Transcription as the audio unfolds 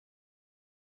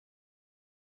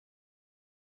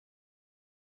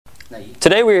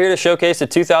Today we are here to showcase the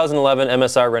 2011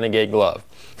 MSR Renegade Glove.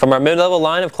 From our mid-level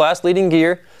line of class-leading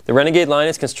gear, the Renegade line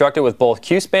is constructed with both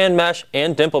Q-span mesh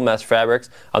and dimple mesh fabrics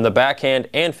on the backhand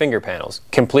and finger panels,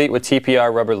 complete with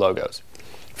TPR rubber logos.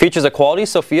 Features a quality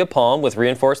Sophia palm with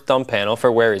reinforced thumb panel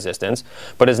for wear resistance,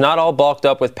 but is not all bulked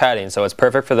up with padding, so it's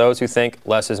perfect for those who think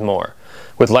less is more.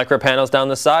 With Lycra panels down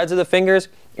the sides of the fingers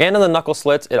and on the knuckle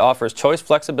slits, it offers choice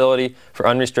flexibility for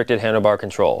unrestricted handlebar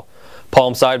control.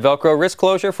 Palm side Velcro wrist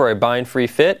closure for a bind-free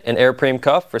fit and airpreme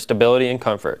cuff for stability and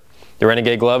comfort. The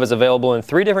Renegade Glove is available in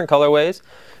 3 different colorways.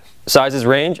 Sizes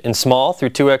range in small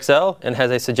through 2XL and has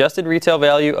a suggested retail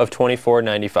value of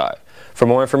 $24.95. For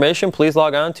more information, please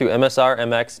log on to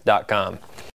msrmx.com.